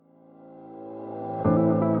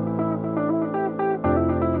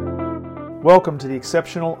Welcome to the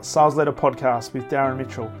Exceptional Sales Leader Podcast with Darren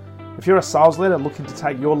Mitchell. If you're a sales leader looking to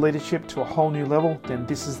take your leadership to a whole new level, then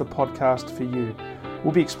this is the podcast for you.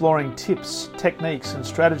 We'll be exploring tips, techniques, and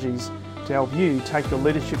strategies to help you take your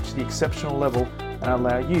leadership to the exceptional level and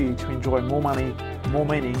allow you to enjoy more money, more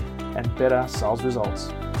meaning, and better sales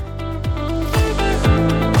results.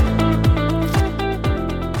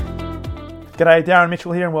 G'day, Darren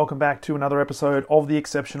Mitchell here, and welcome back to another episode of the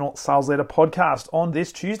Exceptional Sales Leader Podcast on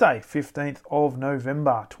this Tuesday, 15th of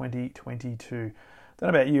November, 2022. Don't know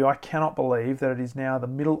about you, I cannot believe that it is now the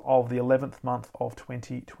middle of the 11th month of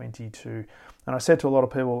 2022. And I said to a lot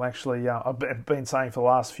of people, actually, I've been saying for the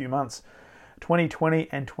last few months, 2020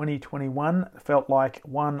 and 2021 felt like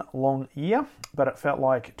one long year, but it felt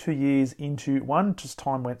like 2 years into one, just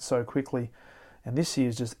time went so quickly. And this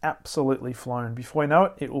year's just absolutely flown. Before we know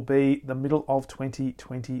it, it will be the middle of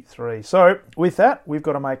 2023. So with that, we've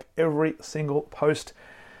got to make every single post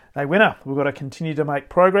a winner. We've got to continue to make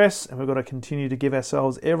progress, and we've got to continue to give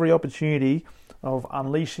ourselves every opportunity of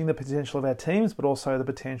unleashing the potential of our teams, but also the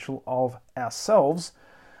potential of ourselves,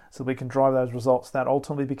 so we can drive those results that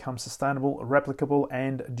ultimately become sustainable, replicable,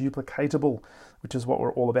 and duplicatable, which is what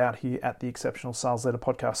we're all about here at the Exceptional Sales Leader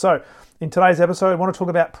Podcast. So in today's episode, I want to talk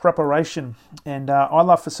about preparation. And I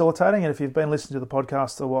love facilitating, and if you've been listening to the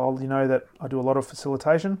podcast a while, you know that I do a lot of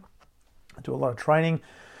facilitation. I do a lot of training,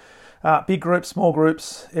 big groups, small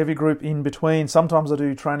groups, every group in between. Sometimes I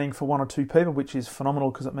do training for one or two people, which is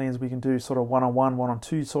phenomenal because it means we can do sort of one-on-one,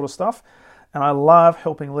 one-on-two sort of stuff. And I love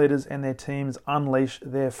helping leaders and their teams unleash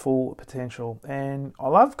their full potential. And I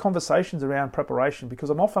love conversations around preparation because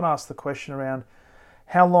I'm often asked the question around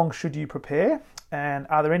how long should you prepare? And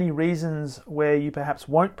are there any reasons where you perhaps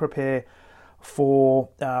won't prepare for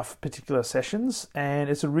particular sessions? And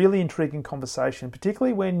it's a really intriguing conversation,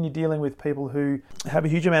 particularly when you're dealing with people who have a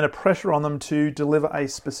huge amount of pressure on them to deliver a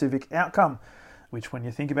specific outcome, which when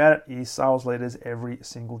you think about it is sales leaders every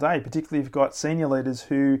single day, particularly if you've got senior leaders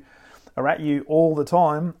who are at you all the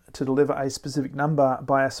time to deliver a specific number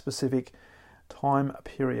by a specific time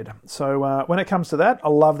period. So when it comes to that, I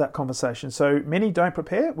love that conversation. So many don't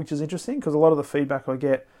prepare, which is interesting because a lot of the feedback I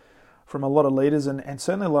get from a lot of leaders and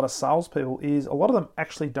certainly a lot of salespeople is a lot of them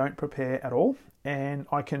actually don't prepare at all. And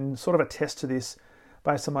I can sort of attest to this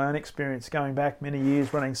based on my own experience going back many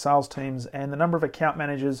years running sales teams and the number of account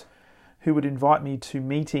managers who would invite me to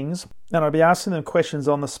meetings, and I'd be asking them questions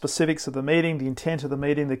on the specifics of the meeting, the intent of the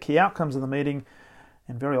meeting, the key outcomes of the meeting,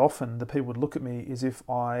 and very often the people would look at me as if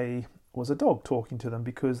I was a dog talking to them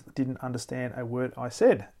because they didn't understand a word I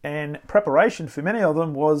said. And preparation for many of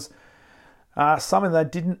them was something they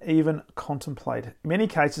didn't even contemplate. In many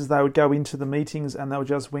cases, they would go into the meetings and they would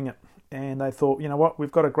just wing it. And they thought, you know what,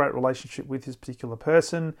 we've got a great relationship with this particular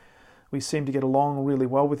person. We seem to get along really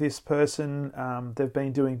well with this person. They've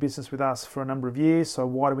been doing business with us for a number of years, so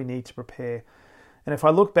why do we need to prepare? And if I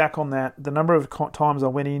look back on that, the number of times I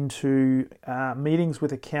went into meetings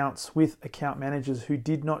with accounts, with account managers who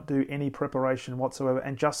did not do any preparation whatsoever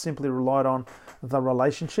and just simply relied on the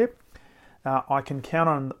relationship, I can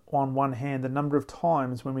count on one hand the number of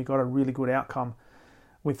times when we got a really good outcome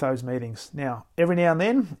with those meetings. Now, every now and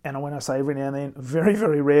then, and when I say every now and then, very,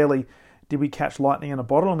 very rarely, did we catch lightning in a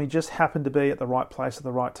bottle and we just happened to be at the right place at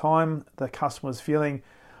the right time. The customer was feeling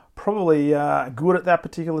probably good at that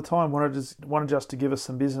particular time, wanted just to give us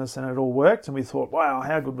some business, and it all worked. And we thought, wow,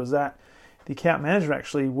 how good was that? The account manager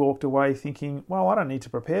actually walked away thinking, well, I don't need to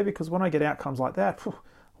prepare because when I get outcomes like that,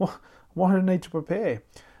 why do I need to prepare?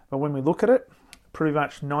 But when we look at it, pretty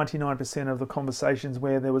much 99% of the conversations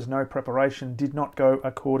where there was no preparation did not go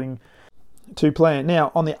according to plan.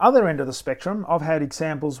 Now, on the other end of the spectrum, I've had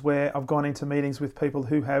examples where I've gone into meetings with people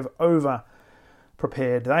who have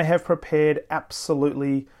over-prepared. They have prepared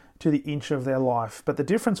absolutely to the inch of their life. But the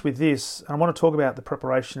difference with this, and I want to talk about the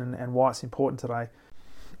preparation and why it's important today,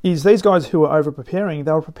 is these guys who are over-preparing,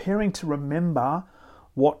 they were preparing to remember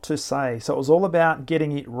what to say. So it was all about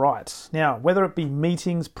getting it right. Now, whether it be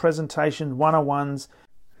meetings, presentation, one-on-ones,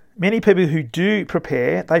 many people who do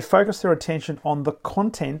prepare, they focus their attention on the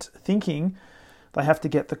content, thinking they have to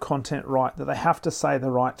get the content right, that they have to say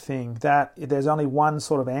the right thing, that there's only one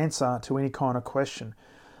sort of answer to any kind of question.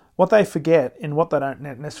 What they forget and what they don't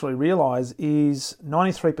necessarily realize is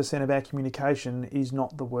 93% of our communication is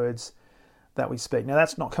not the words that we speak. Now,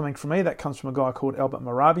 that's not coming from me. That comes from a guy called Albert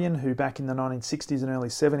Mehrabian, who back in the 1960s and early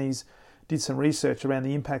 70s did some research around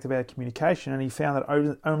the impact of our communication, and he found that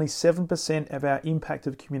only 7% of our impact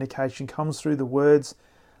of communication comes through the words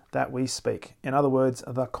that we speak. In other words,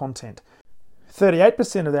 the content.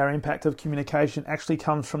 38% of our impact of communication actually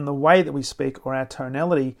comes from the way that we speak or our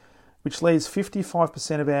tonality, which leaves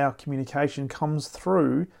 55% of our communication comes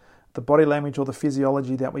through the body language or the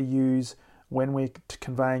physiology that we use when we're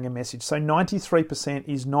conveying a message. So 93%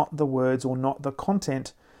 is not the words or not the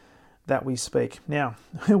content that we speak. Now,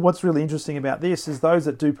 what's really interesting about this is those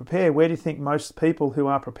that do prepare, where do you think most people who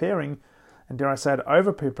are preparing, and dare I say it,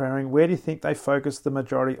 over-preparing, where do you think they focus the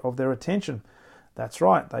majority of their attention? That's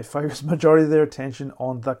right, they focus majority of their attention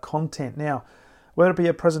on the content. Now, whether it be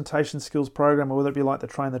a presentation skills program or whether it be like the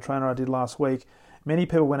Train the Trainer I did last week, many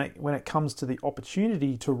people, when it comes to the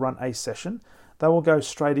opportunity to run a session, they will go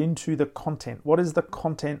straight into the content. What is the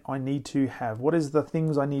content I need to have? What is the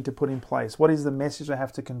things I need to put in place? What is the message I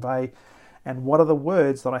have to convey? And what are the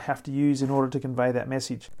words that I have to use in order to convey that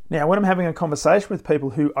message? Now, when I'm having a conversation with people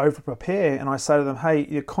who over-prepare and I say to them, hey,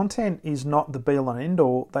 your content is not the be-all and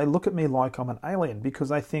end-all, they look at me like I'm an alien because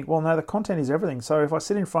they think, well, no, the content is everything. So if I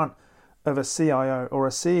sit in front of a CIO or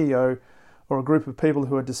a CEO or a group of people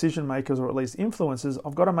who are decision makers or at least influencers,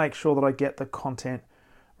 I've got to make sure that I get the content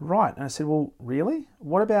right. And I said, well, really?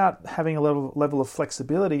 What about having a level of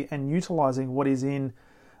flexibility and utilizing what is in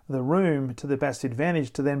the room to the best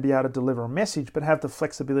advantage to then be able to deliver a message, but have the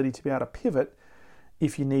flexibility to be able to pivot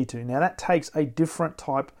if you need to? Now, that takes a different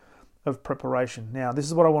type of preparation. Now, this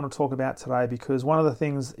is what I want to talk about today, because one of the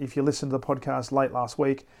things, if you listened to the podcast late last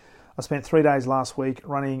week, I spent 3 days last week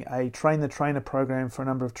running a Train the Trainer program for a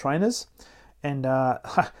number of trainers. And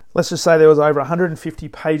let's just say there was over 150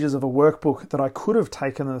 pages of a workbook that I could have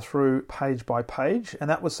taken them through page by page, and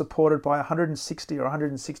that was supported by 160 or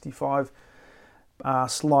 165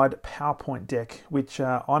 slide PowerPoint deck, which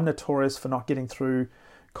I'm notorious for not getting through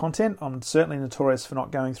content. I'm certainly notorious for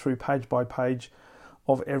not going through page by page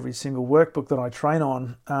of every single workbook that I train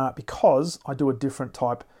on because I do a different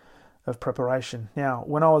type of preparation. Now,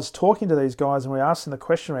 when I was talking to these guys and we asked them the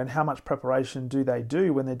question around how much preparation do they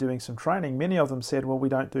do when they're doing some training, many of them said, well, we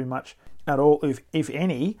don't do much at all, if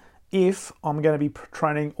any, if I'm going to be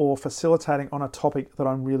training or facilitating on a topic that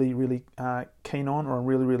I'm really, really keen on or I'm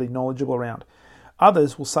really, really knowledgeable around.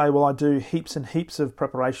 Others will say, well, I do heaps and heaps of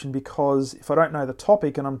preparation because if I don't know the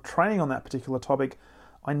topic and I'm training on that particular topic,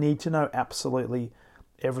 I need to know absolutely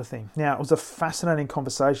everything. Now, it was a fascinating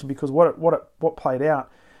conversation because what played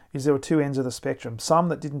out is there were two ends of the spectrum. Some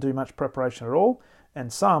that didn't do much preparation at all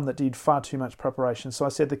and some that did far too much preparation. So I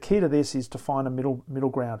said the key to this is to find a middle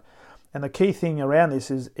ground. And the key thing around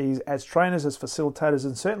this is as trainers, as facilitators,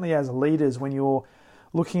 and certainly as leaders, when you're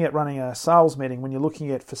looking at running a sales meeting, when you're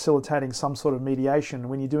looking at facilitating some sort of mediation,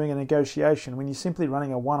 when you're doing a negotiation, when you're simply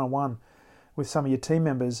running a one-on-one with some of your team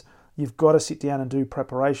members, you've got to sit down and do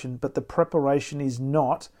preparation. But the preparation is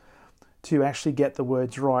not to actually get the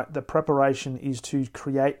words right. The preparation is to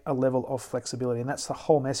create a level of flexibility. And that's the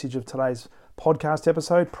whole message of today's podcast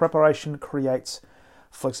episode. Preparation creates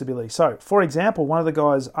flexibility. So, for example, one of the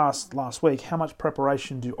guys asked last week, how much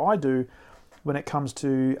preparation do I do when it comes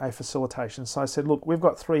to a facilitation? So I said, look, we've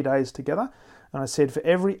got 3 days together. And I said, for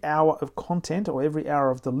every hour of content or every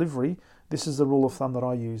hour of delivery, this is the rule of thumb that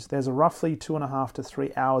I use. There's a roughly 2.5 to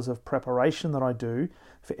 3 hours of preparation that I do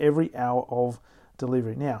for every hour of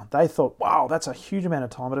delivery. Now, they thought, wow, that's a huge amount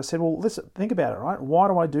of time. But I said, well, listen, think about it, right? Why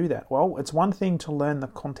do I do that? Well, it's one thing to learn the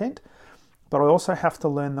content, but I also have to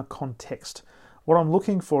learn the context. What I'm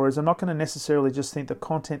looking for is I'm not going to necessarily just think the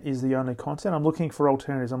content is the only content. I'm looking for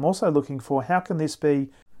alternatives. I'm also looking for how can this be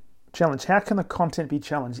challenged? How can the content be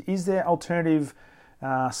challenged? Is there alternative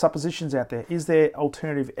suppositions out there? Is there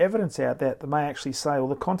alternative evidence out there that may actually say, well,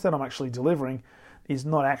 the content I'm actually delivering is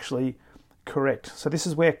not actually correct? So this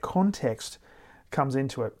is where context comes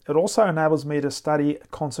into it. It also enables me to study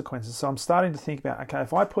consequences. So I'm starting to think about, okay,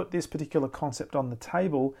 if I put this particular concept on the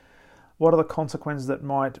table, what are the consequences that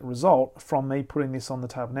might result from me putting this on the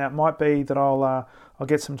table? Now, it might be that I'll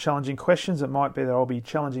get some challenging questions. It might be that I'll be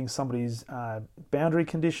challenging somebody's boundary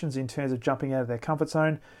conditions in terms of jumping out of their comfort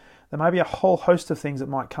zone. There may be a whole host of things that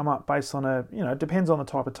might come up based on it depends on the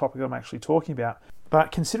type of topic I'm actually talking about.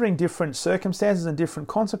 But considering different circumstances and different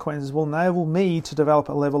consequences will enable me to develop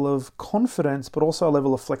a level of confidence, but also a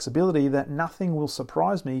level of flexibility that nothing will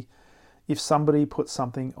surprise me if somebody puts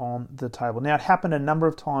something on the table. Now, it happened a number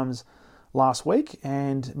of times last week,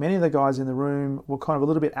 and many of the guys in the room were kind of a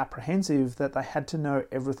little bit apprehensive that they had to know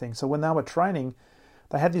everything. So when they were training,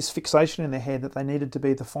 they had this fixation in their head that they needed to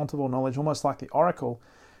be the font of all knowledge, almost like the oracle,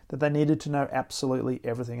 that they needed to know absolutely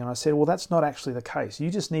everything. And I said, well, that's not actually the case. You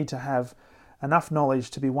just need to have enough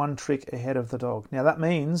knowledge to be one trick ahead of the dog. Now, that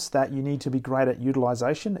means that you need to be great at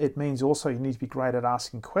utilization. It means also you need to be great at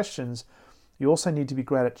asking questions. You also need to be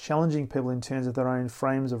great at challenging people in terms of their own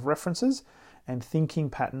frames of references and thinking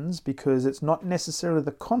patterns, because it's not necessarily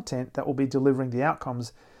the content that will be delivering the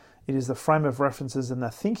outcomes. It is the frame of references and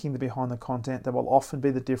the thinking behind the content that will often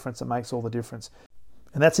be the difference that makes all the difference.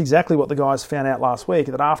 And that's exactly what the guys found out last week,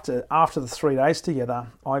 that after the 3 days together,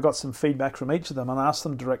 I got some feedback from each of them and asked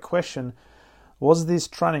them a direct question. Was this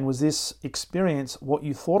training, was this experience what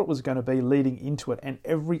you thought it was going to be leading into it? And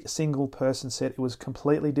every single person said it was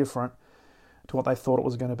completely different to what they thought it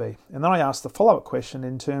was going to be. And then I asked the follow-up question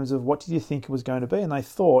in terms of what did you think it was going to be? And they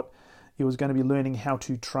thought it was going to be learning how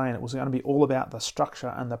to train. It was going to be all about the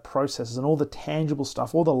structure and the processes and all the tangible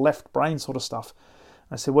stuff, all the left brain sort of stuff.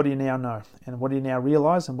 And I said, what do you now know? And what do you now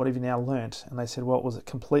realize? And what have you now learnt? And they said, well, it was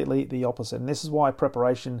completely the opposite. And this is why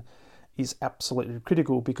preparation is absolutely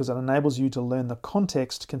critical, because it enables you to learn the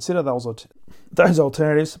context, consider those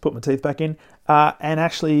alternatives, put my teeth back in, and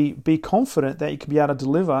actually be confident that you can be able to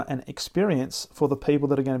deliver an experience for the people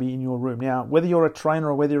that are going to be in your room. Now, whether you're a trainer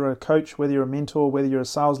or whether you're a coach, whether you're a mentor, whether you're a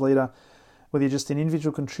sales leader, whether you're just an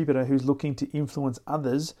individual contributor who's looking to influence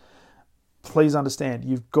others, please understand,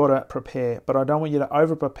 you've got to prepare. But I don't want you to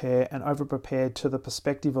over-prepare to the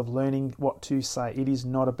perspective of learning what to say. It is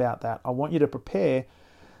not about that. I want you to prepare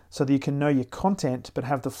so that you can know your content, but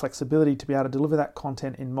have the flexibility to be able to deliver that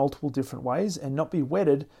content in multiple different ways and not be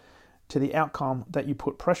wedded to the outcome that you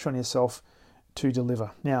put pressure on yourself to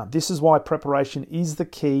deliver. Now, this is why preparation is the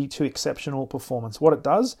key to exceptional performance. What it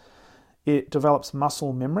does, it develops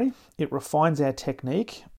muscle memory, it refines our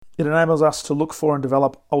technique, it enables us to look for and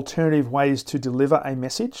develop alternative ways to deliver a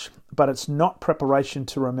message, but it's not preparation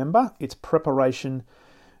to remember, it's preparation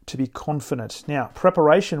to be confident. Now,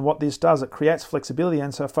 preparation, what this does, it creates flexibility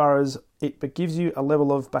insofar as it gives you a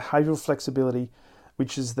level of behavioral flexibility,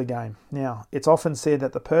 which is the game. Now, it's often said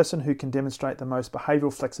that the person who can demonstrate the most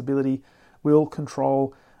behavioral flexibility will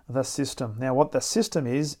control the system. Now, what the system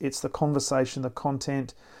is, it's the conversation, the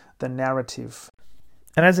content, the narrative.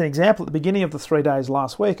 And as an example, at the beginning of the 3 days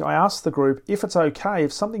last week, I asked the group if it's okay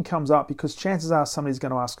if something comes up, because chances are somebody's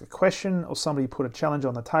going to ask a question or somebody put a challenge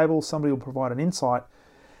on the table, somebody will provide an insight,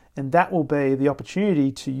 and that will be the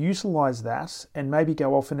opportunity to utilize that and maybe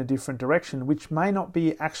go off in a different direction, which may not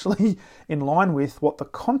be actually in line with what the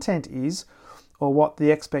content is or what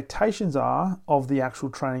the expectations are of the actual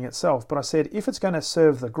training itself. But I said, if it's going to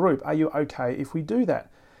serve the group, are you okay if we do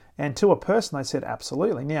that? And to a person, they said,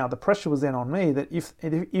 absolutely. Now, the pressure was then on me that if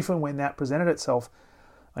and when that presented itself,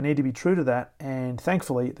 I need to be true to that. And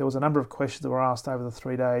thankfully, there was a number of questions that were asked over the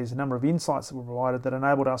 3 days, a number of insights that were provided that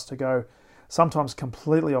enabled us to go sometimes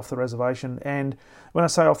completely off the reservation. And when I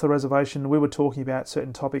say off the reservation, we were talking about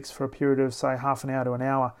certain topics for a period of, say, half an hour to an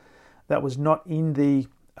hour. That was not in the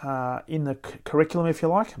curriculum, if you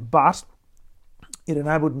like, but it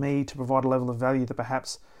enabled me to provide a level of value that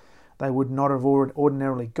perhaps they would not have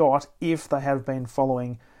ordinarily got if they have been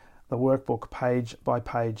following the workbook page by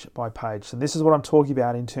page by page. And this is what I'm talking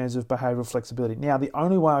about in terms of behavioral flexibility. Now, the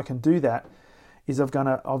only way I can do that is I've done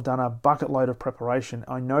a bucket load of preparation.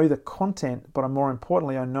 I know the content, but more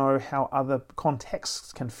importantly, I know how other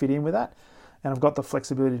contexts can fit in with that. And I've got the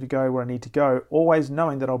flexibility to go where I need to go, always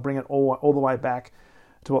knowing that I'll bring it all the way back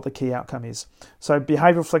to what the key outcome is. So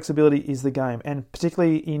behavioral flexibility is the game. And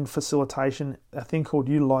particularly in facilitation, a thing called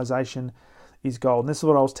utilization is gold. And this is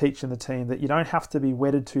what I was teaching the team, that you don't have to be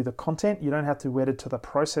wedded to the content. You don't have to be wedded to the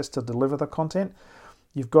process to deliver the content.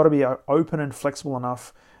 You've got to be open and flexible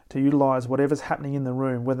enough to utilize whatever's happening in the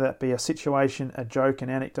room, whether that be a situation, a joke, an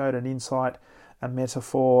anecdote, an insight, a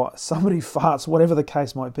metaphor, somebody farts, whatever the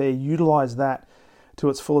case might be. Utilize that to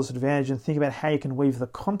its fullest advantage and think about how you can weave the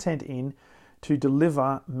content in to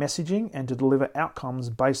deliver messaging and to deliver outcomes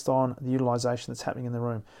based on the utilization that's happening in the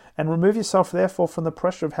room. And remove yourself, therefore, from the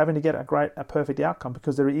pressure of having to get a perfect outcome,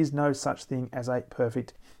 because there is no such thing as a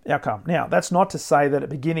perfect outcome. Now, that's not to say that at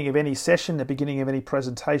the beginning of any session, at the beginning of any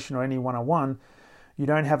presentation or any one-on-one, you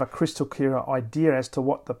don't have a crystal clear idea as to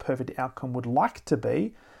what the perfect outcome would like to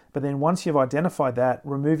be. But then once you've identified that,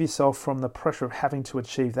 remove yourself from the pressure of having to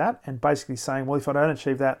achieve that and basically saying, well, if I don't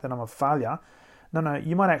achieve that, then I'm a failure. No,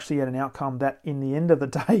 you might actually get an outcome that in the end of the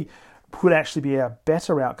day could actually be a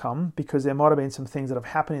better outcome, because there might have been some things that have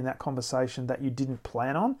happened in that conversation that you didn't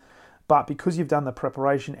plan on. But because you've done the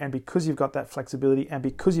preparation and because you've got that flexibility and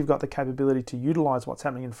because you've got the capability to utilize what's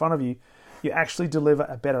happening in front of you, you actually deliver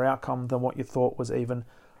a better outcome than what you thought was even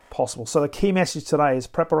possible. So the key message today is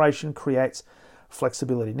preparation creates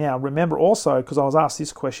flexibility. Now, remember also, because I was asked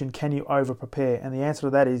this question, can you over-prepare? And the answer to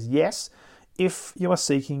that is yes, if you are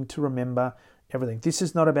seeking to remember everything. This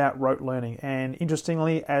is not about rote learning. And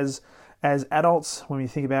interestingly, as adults, when we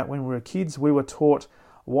think about when we were kids, we were taught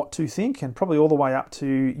what to think, and probably all the way up to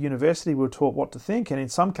university, we were taught what to think. And in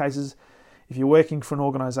some cases, if you're working for an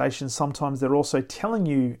organization, sometimes they're also telling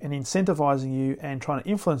you and incentivizing you and trying to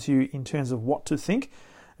influence you in terms of what to think.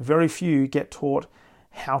 Very few get taught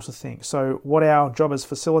how to think. So what our job as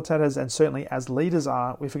facilitators and certainly as leaders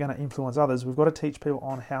are, if we're going to influence others, we've got to teach people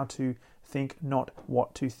on how to think, not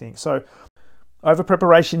what to think. So over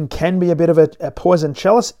preparation can be a bit of a poison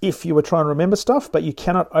chalice if you were trying to remember stuff, but you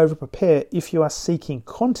cannot over prepare if you are seeking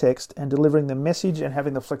context and delivering the message and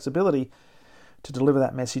having the flexibility to deliver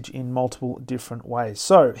that message in multiple different ways.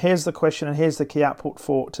 So here's the question and here's the key output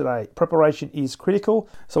for today. Preparation is critical.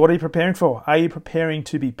 So what are you preparing for? Are you preparing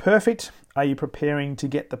to be perfect? Are you preparing to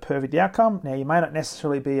get the perfect outcome? Now, you may not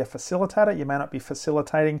necessarily be a facilitator. You may not be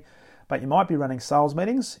facilitating, but you might be running sales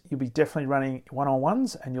meetings. You'll be definitely running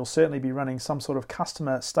one-on-ones, and you'll certainly be running some sort of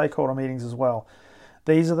customer stakeholder meetings as well.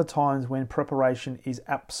 These are the times when preparation is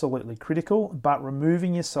absolutely critical, but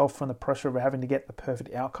removing yourself from the pressure of having to get the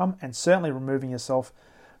perfect outcome, and certainly removing yourself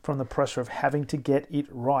from the pressure of having to get it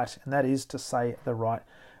right, and that is to say the right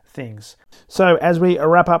things. So as we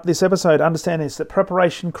wrap up this episode, understand this, that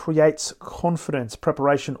preparation creates confidence.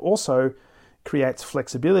 Preparation also creates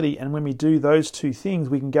flexibility, and when we do those two things,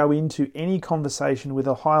 we can go into any conversation with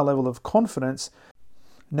a higher level of confidence,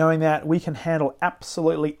 knowing that we can handle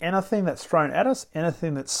absolutely anything that's thrown at us,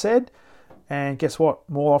 anything that's said, and guess what?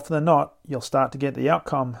 More often than not, you'll start to get the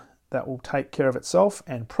outcome that will take care of itself,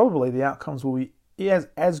 and probably the outcomes will be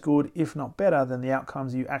as good, if not better, than the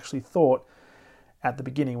outcomes you actually thought at the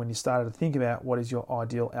beginning when you started to think about what is your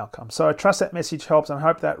ideal outcome. So I trust that message helps, and I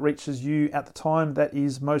hope that reaches you at the time that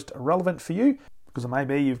is most relevant for you, because it may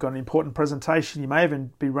be you've got an important presentation, you may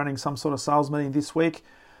even be running some sort of sales meeting this week,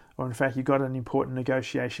 or in fact, you've got an important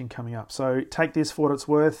negotiation coming up. So take this for what it's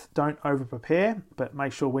worth. Don't over-prepare, but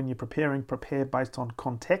make sure when you're preparing, prepare based on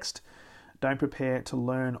context. Don't prepare to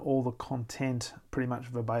learn all the content pretty much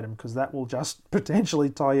verbatim, because that will just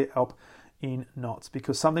potentially tie you up in knots,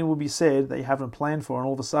 because something will be said that you haven't planned for, and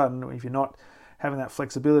all of a sudden, if you're not having that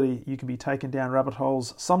flexibility, you can be taken down rabbit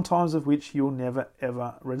holes, sometimes of which you'll never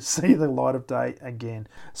ever see the light of day again.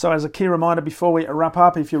 So as a key reminder before we wrap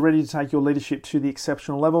up, if you're ready to take your leadership to the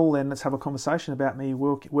exceptional level, then let's have a conversation about me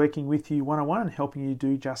working with you one-on-one and helping you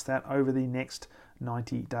do just that over the next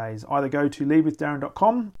 90 days. Either go to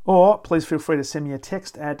leadwithdarren.com, or please feel free to send me a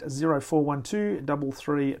text at 0412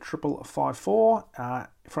 33 554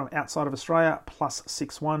 from outside of Australia,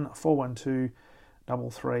 +61 412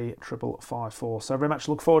 33 554. So very much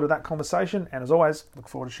look forward to that conversation, and as always, look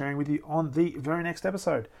forward to sharing with you on the very next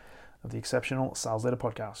episode of the Exceptional Sales Leader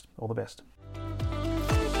Podcast. All the best.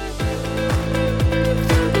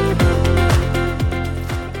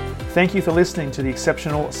 Thank you for listening to the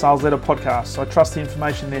Exceptional Sales Leader Podcast. I trust the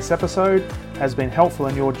information in this episode has been helpful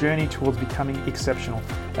in your journey towards becoming exceptional.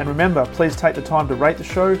 And remember, please take the time to rate the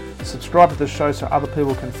show, subscribe to the show so other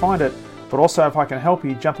people can find it. But also, if I can help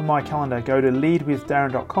you, jump on my calendar, go to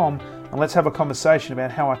leadwithdarren.com, and let's have a conversation about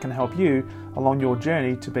how I can help you along your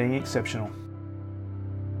journey to being exceptional.